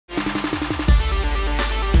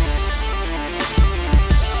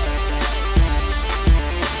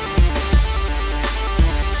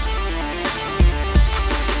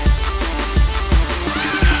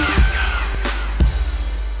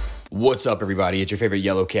What's up, everybody? It's your favorite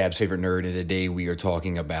Yellow Cab's favorite nerd, and today we are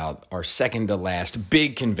talking about our second to last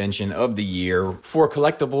big convention of the year for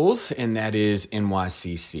collectibles, and that is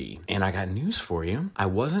NYCC. And I got news for you. I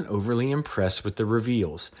wasn't overly impressed with the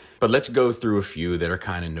reveals, but let's go through a few that are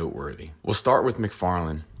kind of noteworthy. We'll start with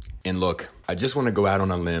McFarlane. And look, I just want to go out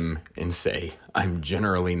on a limb and say I'm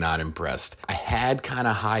generally not impressed. I had kind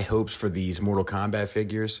of high hopes for these Mortal Kombat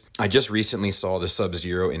figures. I just recently saw the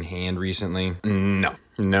Sub-Zero in hand recently.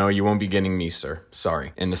 No, you won't be getting me, sir.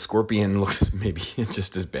 Sorry. And the Scorpion looks maybe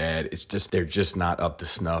just as bad. It's just, they're just not up to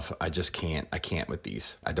snuff. I can't with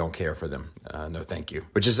these. I don't care for them. No, thank you.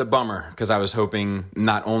 Which is a bummer, because I was hoping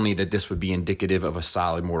not only that this would be indicative of a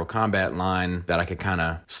solid Mortal Kombat line that I could kind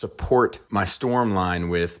of support my Storm line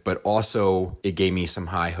with, but also it gave me some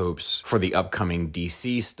high hopes for the upcoming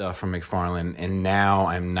DC stuff from McFarlane, and now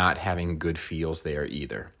I'm not having good feels there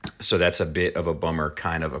either. So that's a bit of a bummer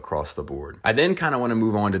kind of across the board. I then kind of want to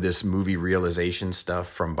move on to this movie realization stuff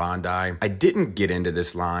from Bondi. I didn't get into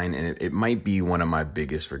this line, and it might be one of my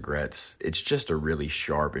biggest regrets. It's just a really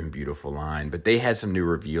sharp and beautiful line, but they had some new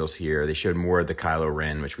reveals here. They showed more of the Kylo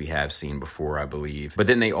Ren, which we have seen before, I believe. But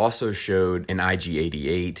then they also showed an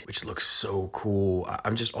IG-88, which looks so cool.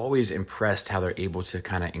 I'm just always impressed how they're able to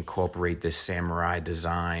kind of incorporate this samurai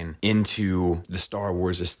design into the Star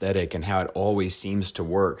Wars aesthetic and how it always seems to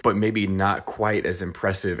work, but maybe not quite as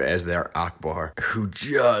impressive as their Akbar, who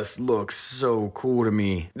just looks so cool to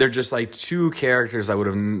me. They're just like two characters I would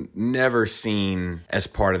have never seen as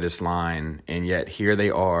part of this line, and yet here they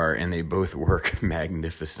are, and they both work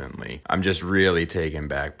magnificently. I'm just really taken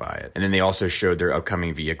back by it. And then they also showed their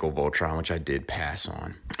upcoming vehicle, Voltron, which I did pass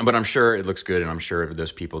on. But I'm sure it looks good, and I'm sure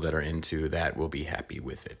those people that are into that will be happy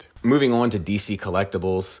with it. Moving on to DC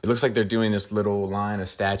collectibles, it looks like they're doing this little line of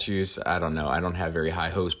statues. I don't know. I don't have very high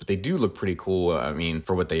hopes, but they do look pretty cool. I mean,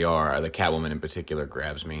 for what they are, the Catwoman in particular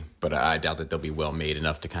grabs me, but I doubt that they'll be well made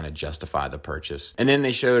enough to kind of justify the purchase. And then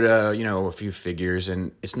they showed, a few figures,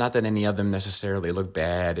 and it's not that any of them necessarily look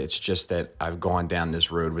bad. It's just that I've gone down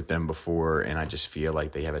this road with them before, and I just feel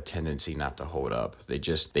like they have a tendency not to hold up.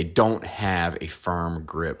 They don't have a firm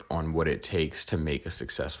grip on what it takes to make a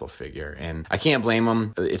successful figure, and I can't blame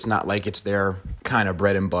them. It's not like it's their kind of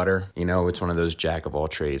bread and butter. It's one of those jack of all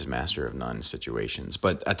trades, master of none situations.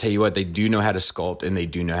 But I tell you what, they do know how to sculpt, and they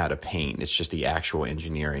do know how to paint. It's just the actual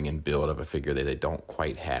engineering and build of a figure that they don't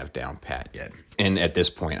quite have down pat yet. And at this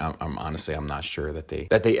point, I'm honestly not sure that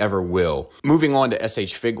they ever will. Moving on to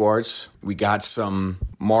SH Figuarts, we got some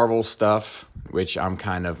Marvel stuff, which I'm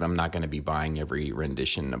not going to be buying every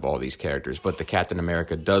rendition of all these characters, but the Captain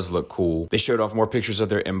America does look cool. They showed off more pictures of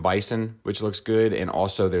their M. Bison, which looks good, and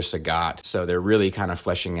also their Sagat. So they're really kind of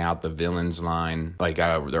fleshing out the villains line. Like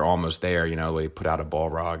they're almost there, they put out a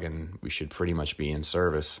Balrog, and we should pretty much be in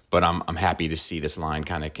service. But I'm happy to see this line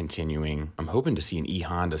kind of continuing. I'm hoping to see an E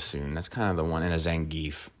Honda soon. That's kind of the one, and a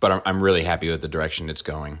Zangief. But I'm really happy with the direction it's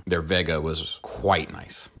going. Their Vega was quite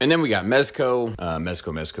nice. And then we got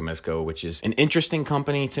Mezco, which is an interesting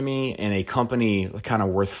company to me, and a company kind of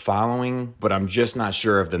worth following, but I'm just not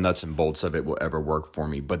sure if the nuts and bolts of it will ever work for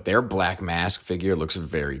me. But their Black Mask figure looks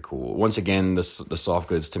very cool. Once again, the soft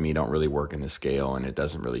goods to me don't really work in the scale, and it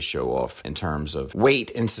doesn't really show off in terms of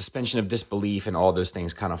weight and suspension of disbelief, and all those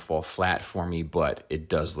things kind of fall flat for me, but it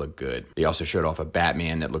does look good. They also showed off a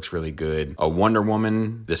Batman that looks really good, a Wonder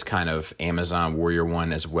Woman, this kind of Amazon warrior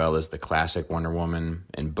one, as well as the classic Wonder Woman,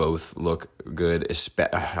 and both look good.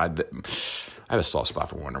 I have a soft spot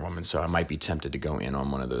for Wonder Woman, so I might be tempted to go in on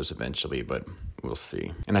one of those eventually, but we'll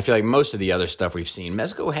see. And I feel like most of the other stuff we've seen,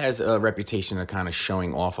 Mezco has a reputation of kind of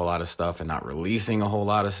showing off a lot of stuff and not releasing a whole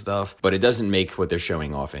lot of stuff, but it doesn't make what they're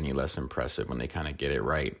showing off any less impressive when they kind of get it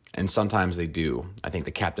right. And sometimes they do. I think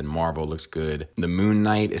the Captain Marvel looks good. The Moon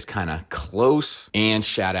Knight is kind of close. And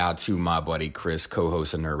shout out to my buddy Chris,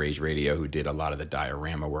 co-host of Nerd Rage Radio, who did a lot of the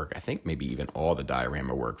diorama work. I think maybe even all the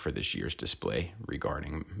diorama work for this year's display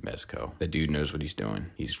regarding Mezco. The dude knows what he's doing.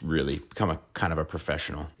 He's really become a kind of a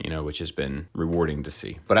professional, which has been rewarding to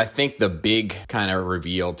see. But I think the big kind of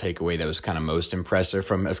reveal takeaway that was kind of most impressive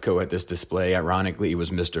from Mezco at this display, ironically,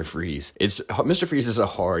 was Mr. Freeze. Mr. Freeze is a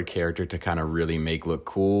hard character to kind of really make look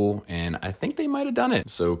cool, and I think they might have done it.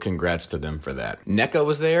 So congrats to them for that. NECA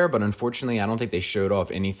was there, but unfortunately, I don't think they showed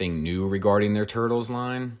off anything new regarding their Turtles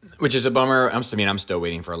line, which is a bummer. I'm still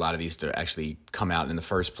waiting for a lot of these to actually come out in the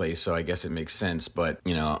first place, so I guess it makes sense. But,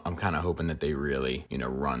 I'm kind of hoping that they really,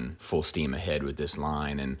 run full steam ahead with this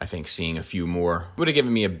line, and I think seeing a few more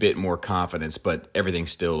me a bit more confidence, but everything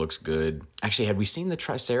still looks good. Actually, had we seen the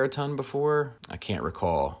Triceraton before? I can't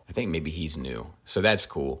recall. I think maybe he's new. So that's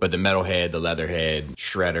cool. But the Metalhead, the Leatherhead,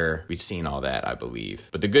 Shredder, we've seen all that, I believe.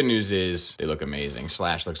 But the good news is they look amazing.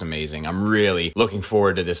 Slash looks amazing. I'm really looking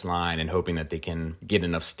forward to this line and hoping that they can get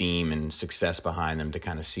enough steam and success behind them to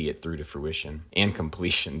kind of see it through to fruition and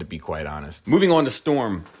completion, to be quite honest. Moving on to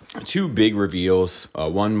Storm. 2 big reveals.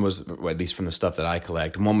 One was, well, at least from the stuff that I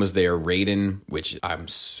collect, one was their Raiden, which I'm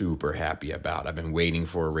super happy about. I've been waiting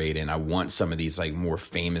for a Raiden. I want some of these like more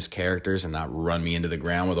famous characters and not run me into the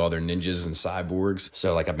ground with all their ninjas and cyborgs.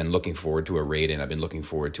 So like I've been looking forward to a Raiden. I've been looking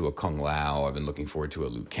forward to a Kung Lao. I've been looking forward to a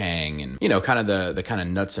Liu Kang, and kind of the kind of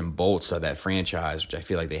nuts and bolts of that franchise, which I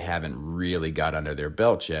feel like they haven't really got under their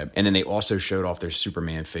belt yet. And then they also showed off their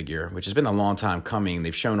Superman figure, which has been a long time coming.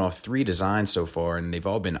 They've shown off 3 designs so far, and they've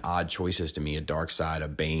all been odd choices to me, a Darkseid, a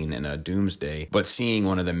Bane, and a Doomsday. But seeing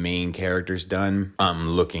one of the main characters done, I'm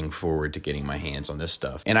looking forward to getting my hands on this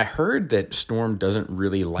stuff. And I heard that Storm doesn't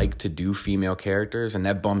really like to do female characters, and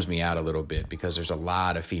that bums me out a little bit because there's a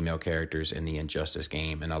lot of female characters in the Injustice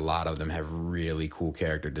game, and a lot of them have really cool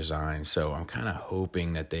character designs. So I'm kind of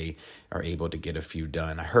hoping that they are able to get a few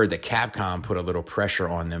done. I heard that Capcom put a little pressure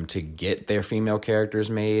on them to get their female characters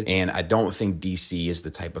made, and I don't think DC is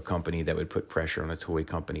the type of company that would put pressure on a toy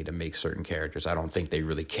company to make certain characters. I don't think they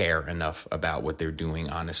really care enough about what they're doing,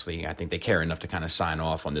 honestly. I think they care enough to kind of sign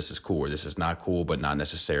off on this is cool or this is not cool, but not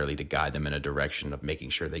necessarily to guide them in a direction of making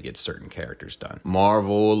sure they get certain characters done.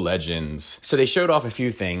 Marvel Legends. So they showed off a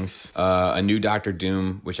few things. A new Doctor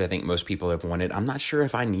Doom, which I think most people have wanted. I'm not sure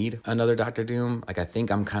if I need another Doctor Doom. Like, I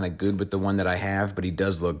think I'm kind of good with the one that I have, but he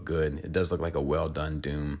does look good. It does look like a well-done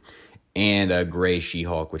Doom. And a gray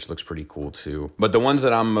She-Hulk, which looks pretty cool too. But the ones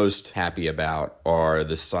that I'm most happy about are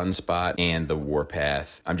the Sunspot and the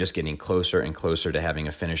Warpath. I'm just getting closer and closer to having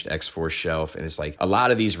a finished X-Force shelf. And it's like a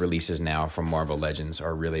lot of these releases now from Marvel Legends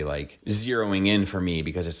are really like zeroing in for me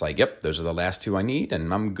because it's like, yep, those are the last 2 I need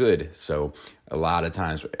and I'm good. So a lot of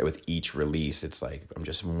times with each release, it's like I'm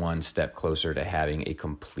just one step closer to having a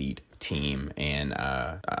complete team, and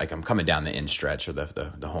like I'm coming down the end stretch, or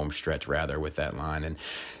the home stretch rather, with that line, and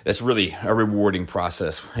that's really a rewarding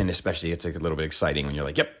process, and especially it's like a little bit exciting when you're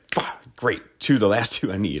like, yep, great, the last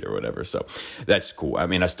 2 I need or whatever. So that's cool. I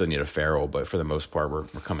mean, I still need a Feral, but for the most part, we're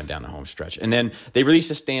coming down the home stretch. And then they released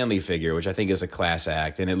a Stanley figure, which I think is a class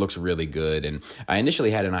act, and it looks really good. And I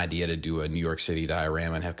initially had an idea to do a New York City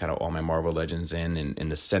diorama and have kind of all my Marvel Legends in,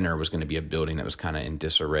 and the center was going to be a building that was kind of in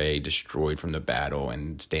disarray, destroyed from the battle,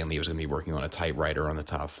 and Stanley was going to be working on a typewriter on the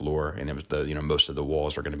top floor, and it was most of the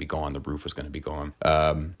walls were going to be gone, the roof was going to be gone.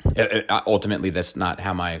 Ultimately, that's not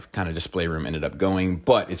how my kind of display room ended up going,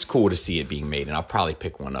 but it's cool to see it being made, and I'll probably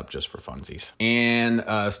pick one up just for funsies. And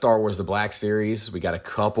Star Wars The Black Series, we got a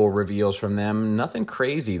couple reveals from them. Nothing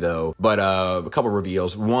crazy though, but a couple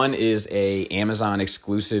reveals. One is a Amazon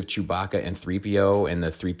exclusive Chewbacca and 3PO, and the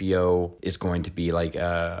 3PO is going to be like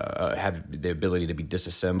have the ability to be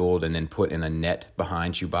disassembled and then put in a net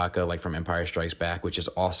behind Chewbacca, like from Empire Strikes Back, which is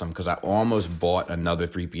awesome because I almost bought another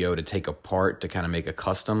 3PO to take apart to kind of make a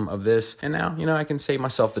custom of this, and now I can save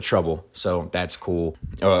myself the trouble, so that's cool.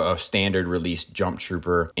 A standard release Jump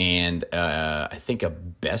Trooper, and I think a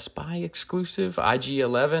Best Buy exclusive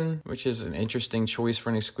IG-11, which is an interesting choice for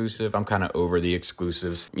an exclusive. I'm kind of over the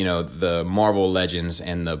exclusives. The Marvel Legends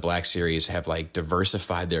and the Black Series have like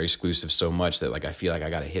diversified their exclusives so much that like I feel like I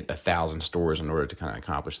got to hit 1,000 stores in order to kind of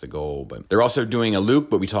accomplish the goal. But they're also doing a Luke,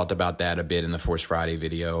 but we talked about that a bit in the Force Friday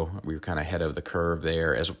video. We were kind of ahead of the curve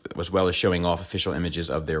there, as well as showing off official images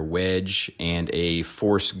of their Wedge and a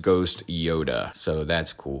Force Ghost Yoda. So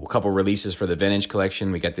that's cool. A couple releases for the Vintage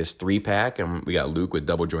Collection. We got this 3-pack, and we got Luke with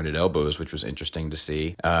double jointed elbows, which was interesting to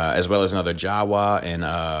see, as well as another Jawa and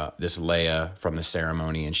this Leia from the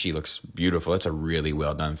ceremony, and she looks beautiful. It's a really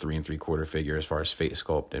well done 3 3/4 figure as far as face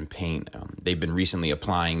sculpt and paint. They've been recently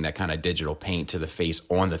applying that kind of digital paint to the face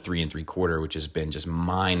on the 3 3/4, which has been just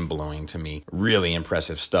mind blowing to me. Really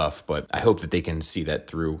impressive stuff, but I hope that they can see that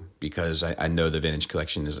through, because I know the Vintage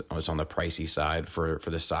Collection is on the pricey side for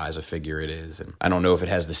the size of figure it is, and I don't know if it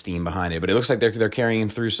has the steam behind it, but it looks like they're carrying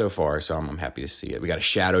through so far, so I'm happy to see it. We got a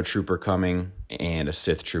Shadow Trooper coming and a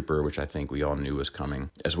Sith Trooper, which I think we all knew was coming,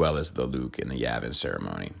 as well as the Luke and the Yavin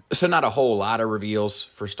ceremony. So not a whole lot of reveals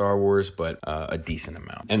for Star Wars, but a decent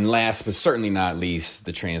amount. And last but certainly not least,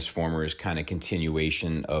 the Transformers kind of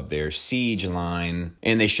continuation of their Siege line,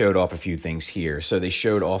 and they showed off a few things here. So they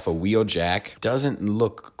showed off a Wheeljack. Doesn't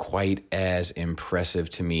look quite as impressive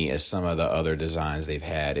to me as some of the other designs they've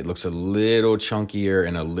had. It looks a little chunkier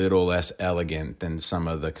and a little less elegant than some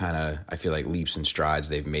of the kind of, I feel like, leaps and strides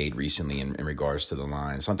they've made recently in regards regards to the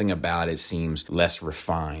line. Something about it seems less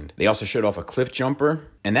refined. They also showed off a cliff jumper,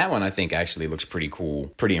 and that one I think actually looks pretty cool,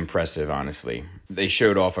 pretty impressive, honestly. They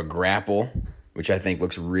showed off a grapple, which I think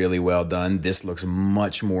looks really well done. This looks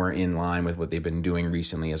much more in line with what they've been doing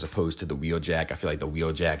recently as opposed to the Wheeljack. I feel like the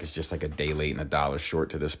Wheeljack is just like a day late and $1 short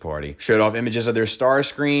to this party. Showed off images of their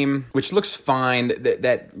Starscream, which looks fine.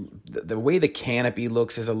 The way the canopy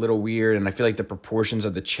looks is a little weird, and I feel like the proportions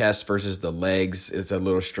of the chest versus the legs is a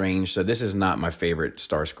little strange. So this is not my favorite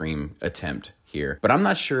Starscream attempt here. But I'm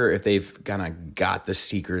not sure if they've kind of got the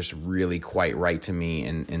Seekers really quite right to me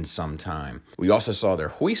in some time. We also saw their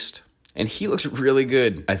Hoist, and he looks really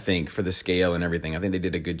good, I think, for the scale and everything. I think they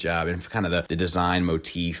did a good job. And for kind of the design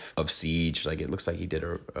motif of Siege, like it looks like he did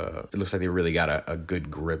it looks like they really got a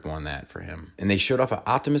good grip on that for him. And they showed off an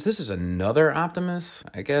Optimus. This is another Optimus,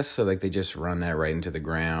 I guess. So like they just run that right into the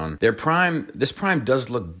ground. This Prime does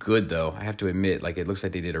look good though. I have to admit, like it looks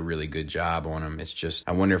like they did a really good job on him. It's just,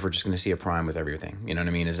 I wonder if we're just going to see a Prime with everything. You know what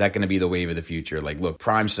I mean? Is that going to be the wave of the future? Like, look,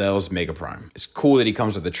 Prime sells, make a Prime. It's cool that he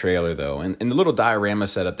comes with the trailer though. And the little diorama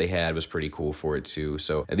setup they had was pretty cool for it too.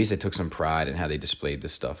 So at least they took some pride in how they displayed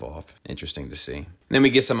this stuff off. Interesting to see. And then we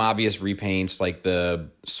get some obvious repaints like the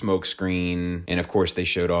smoke screen. And of course they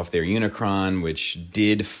showed off their Unicron, which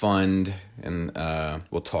did fund. And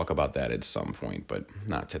we'll talk about that at some point, but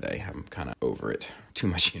not today. I'm kind of over it. Too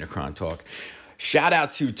much Unicron talk. Shout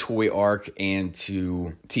out to Toy Arc and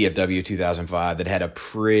to TFW 2005 that had a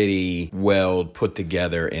pretty well put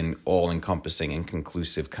together and all-encompassing and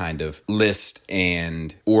conclusive kind of list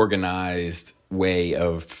and organized way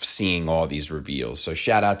of seeing all these reveals. So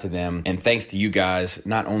shout out to them. And thanks to you guys,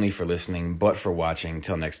 not only for listening, but for watching.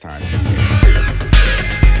 Till next time.